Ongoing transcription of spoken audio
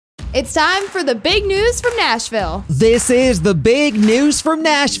It's time for the big news from Nashville. This is the big news from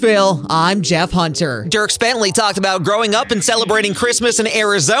Nashville. I'm Jeff Hunter. Dierks Bentley talked about growing up and celebrating Christmas in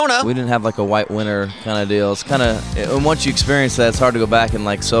Arizona. We didn't have like a white winter kind of deal. It's kind of, and once you experience that, it's hard to go back and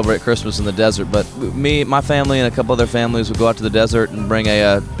like celebrate Christmas in the desert. But me, my family, and a couple other families would go out to the desert and bring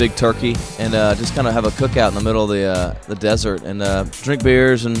a big turkey and just kind of have a cookout in the middle of the desert and drink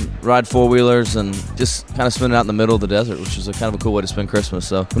beers and ride four-wheelers and just kind of spend it out in the middle of the desert, which is a kind of a cool way to spend Christmas.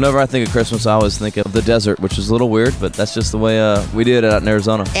 So whenever I think of Christmas, I always think of the desert, which is a little weird, but that's just the way we did it out in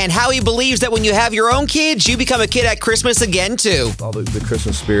Arizona. And how he believes that when you have your own kids, you become a kid at Christmas again, too. All the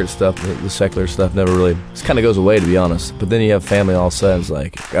Christmas spirit stuff, the secular stuff never really, it kind of goes away, to be honest. But then you have family all of a sudden. It's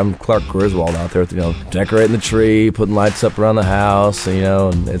like, I'm Clark Griswold out there, decorating the tree, putting lights up around the house,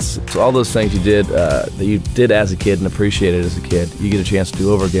 and it's all those things you did that you did as a kid and appreciated as a kid. You get a chance to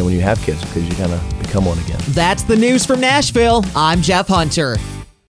do over again when you have kids because you kind of become one again. That's the news from Nashville. I'm Jeff Hunter.